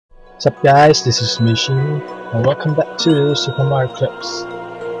What's up guys, this is Mizushimi and welcome back to Super Mario Eclipse.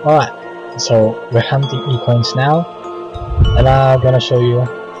 Alright, so we're hunting E-coins now and I'm gonna show you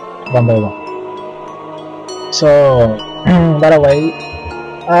one by one. So, by the way,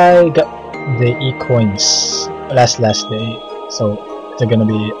 I got the E-coins last day, so they're gonna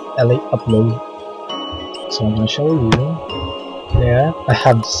be a late upload. So I'm gonna show you. There, I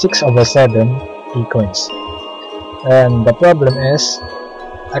have 6 over 7 E-coins. And the problem is,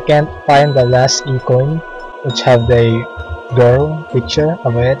 I can't find the last E-coin which have the girl picture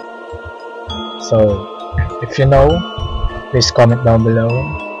of it. So if you know, please comment down below.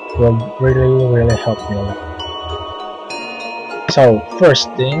 It will really help me a lot. So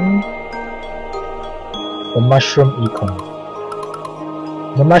first thing, the mushroom E-coin.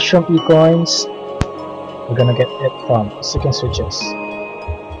 The mushroom E-coins, we're gonna get it from second switches.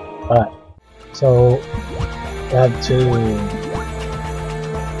 Alright, so we have to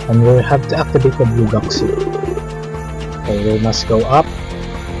and we have to activate the blue box here. So we must go up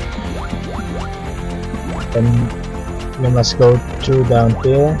and we must go through down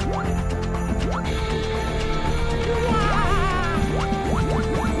here,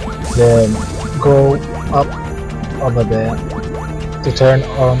 then go up over there to turn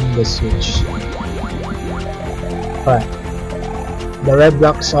on the switch. Alright, the red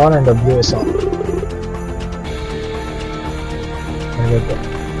block's on and the blue is off. And we're good.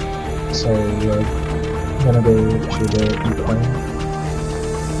 So we're gonna go to the E-coin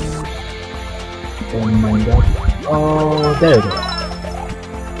and mine that. Oh, there we go.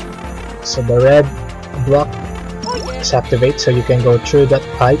 So the red block is activated, so you can go through that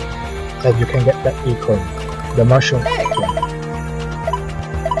pipe that you can get that E-coin, the mushroom E-coin.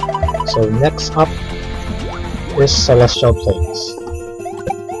 So next up is celestial plates.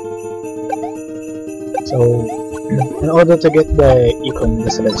 So in order to get the E-coin in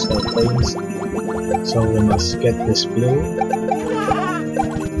the celestial planes, so we must get this blue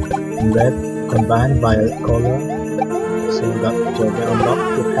and red combined violet color. So that will unlock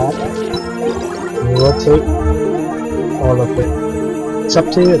the path. And we will take all of it. It's up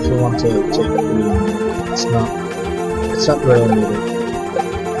to you if you want to take green. It's not really needed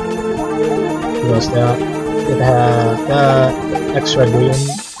because it has the extra green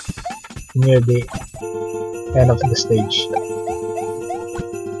near the end of the stage.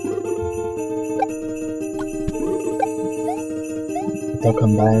 Without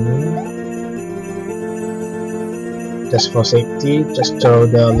combining, just for safety, just throw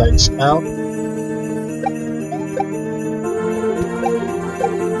the lights out.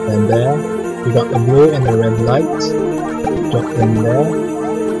 And there, we got the blue and the red lights. Drop them there.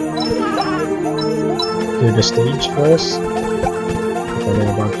 Do the stage first. Forget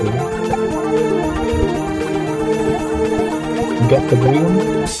about here. Get the green,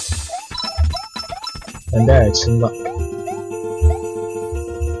 and there it's unlocked.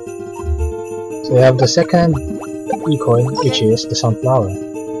 So we have the second E-coin, which is the sunflower.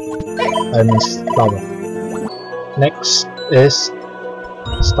 I mean flower. Next is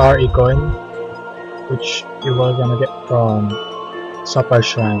star E-coin, which you are gonna get from Sapphire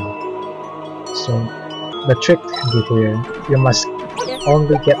Shrine. So the trick here, you must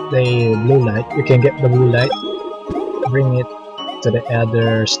only get the blue light. You can get the blue light, bring it to the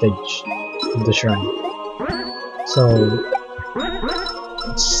other stage of the shrine. So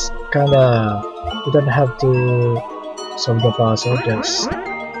it's kinda, you don't have to solve the puzzle, just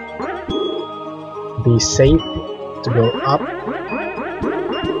be safe to go up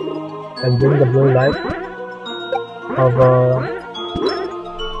and bring the blue light over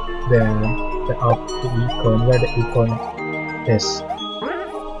there, up the E-coin, where the E-coin is.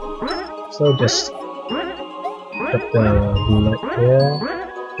 So just put the blue light here,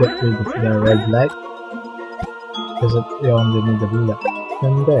 get rid of the red light, because you only need the blue light.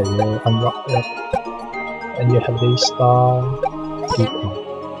 And there you unlock it, and you have the star E-coin.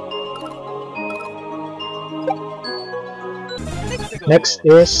 Next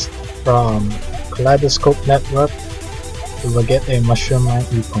is from Kaleidoscope Network, you will get a mushroom mine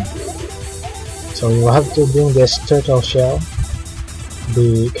E-coin. So you will have to bring this turtle shell.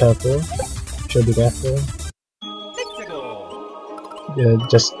 Be careful, should be careful.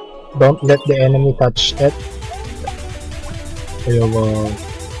 Just don't let the enemy touch it. You will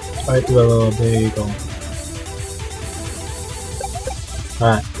fight well. There you go.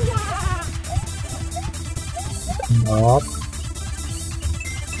 Alright. Up.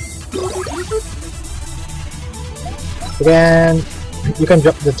 Again, you can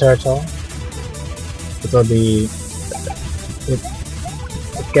drop the turtle. It will be. It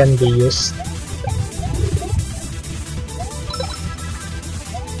can be used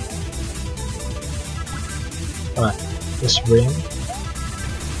Alright, this ring.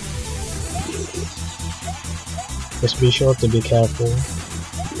 Just be sure to be careful.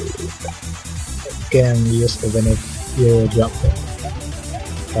 You can use it when you drop it.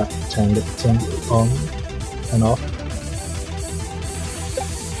 Alright, turn the thing on and off.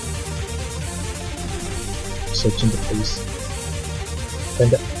 Searching the place. Then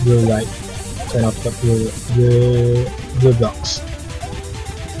the blue light. Turn off the blue blocks.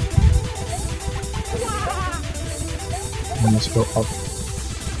 And let's go up.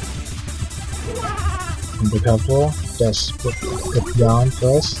 And be careful. Just put it down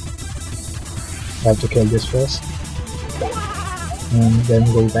first. I have to kill this first. And then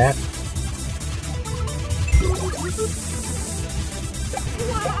go back.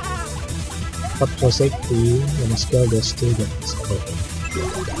 But for safety, we must kill the students.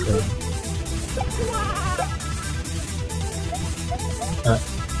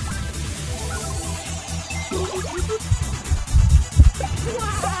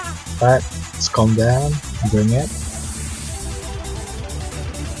 Alright, let's calm down, bring it,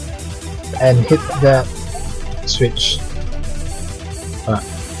 and hit the switch.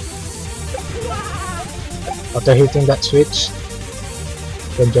 After hitting that switch,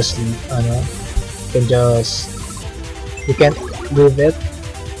 you can't leave it.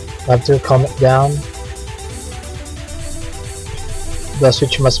 You have to calm it down. The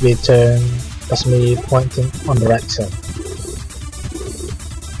switch must be pointing on the right side.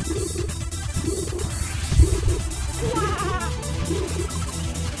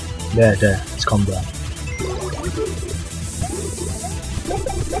 There, it's calm down.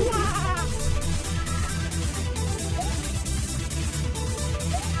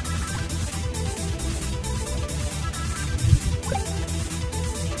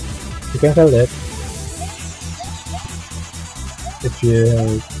 You can feel it if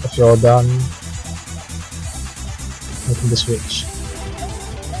you're done making the switch.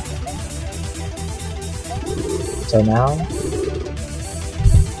 So now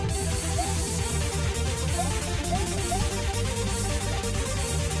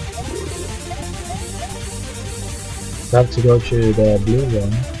you have to go to the blue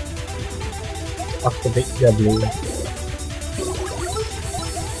one, activate the blue.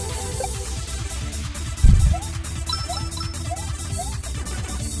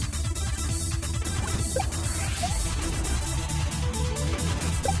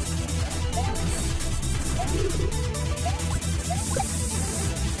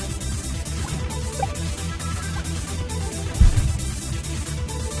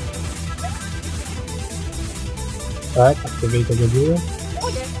 Right, activated the blue.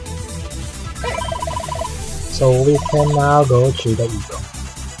 So we can now go to the ego.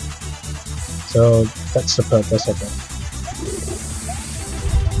 So that's the purpose of it.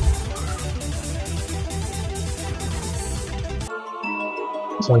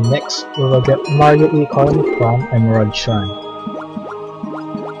 So next we will get Mario Eclipse from Emerald Shrine.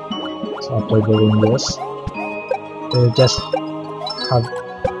 So after doing this, we just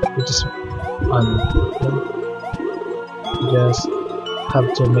have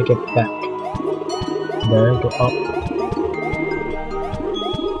to make it back. There, go up.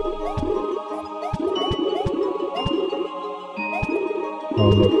 Now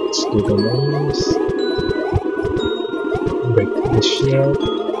let's do the lanes. Break the shield.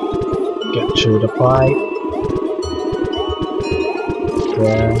 Get through the pipe.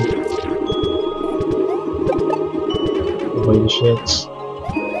 There. Avoid the shields.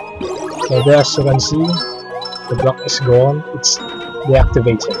 So there, as you can see, the block is gone, it's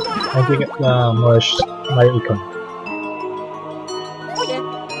deactivated, and you get the Mario icon.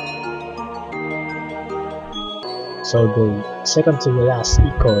 So the second to the last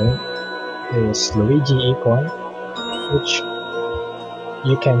icon is Luigi icon, which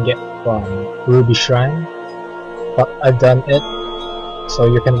you can get from Ruby Shrine, but I've done it, so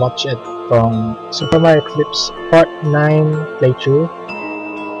you can watch it from Super Mario Eclipse Part 9 playthrough.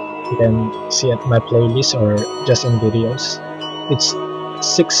 You can see at my playlist or just in videos. It's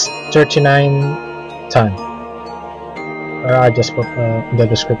 6:39 time. I just put in the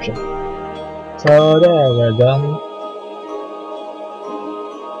description. So there, we're done.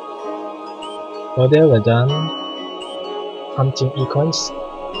 So there, we're done hunting icons.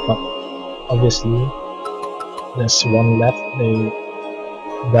 But obviously, there's one left.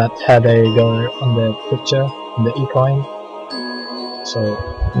 That had a girl on the picture, on the icon. So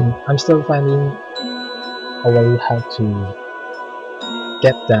I'm still finding a way how to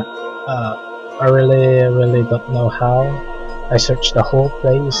get that. I really don't know how. I searched the whole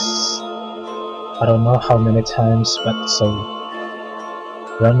place. I don't know how many times, but so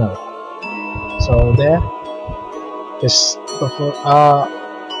I don't know. So there, Just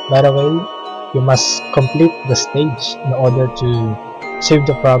by the way, you must complete the stage in order to save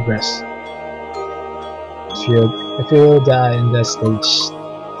the progress. If you die in the stage,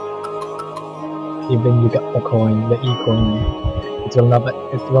 even you got the coin, the e-coin, it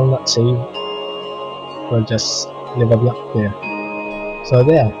will not save. It will just leave a block there. So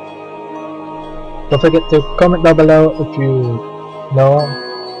there. Don't forget to comment down below if you know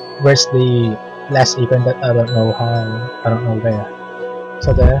where's the last icon that I don't know where.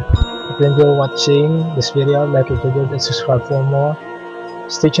 So there. If you enjoy watching this video, like the video and subscribe for more.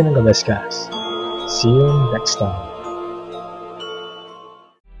 Stay tuned and God bless, guys. See you next time.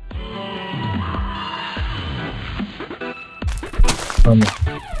 Oh no.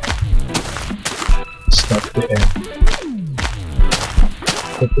 Stop the end.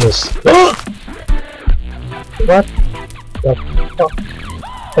 It is. What? The fuck?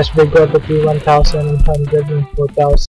 Has been got between 1,100 and 4,000.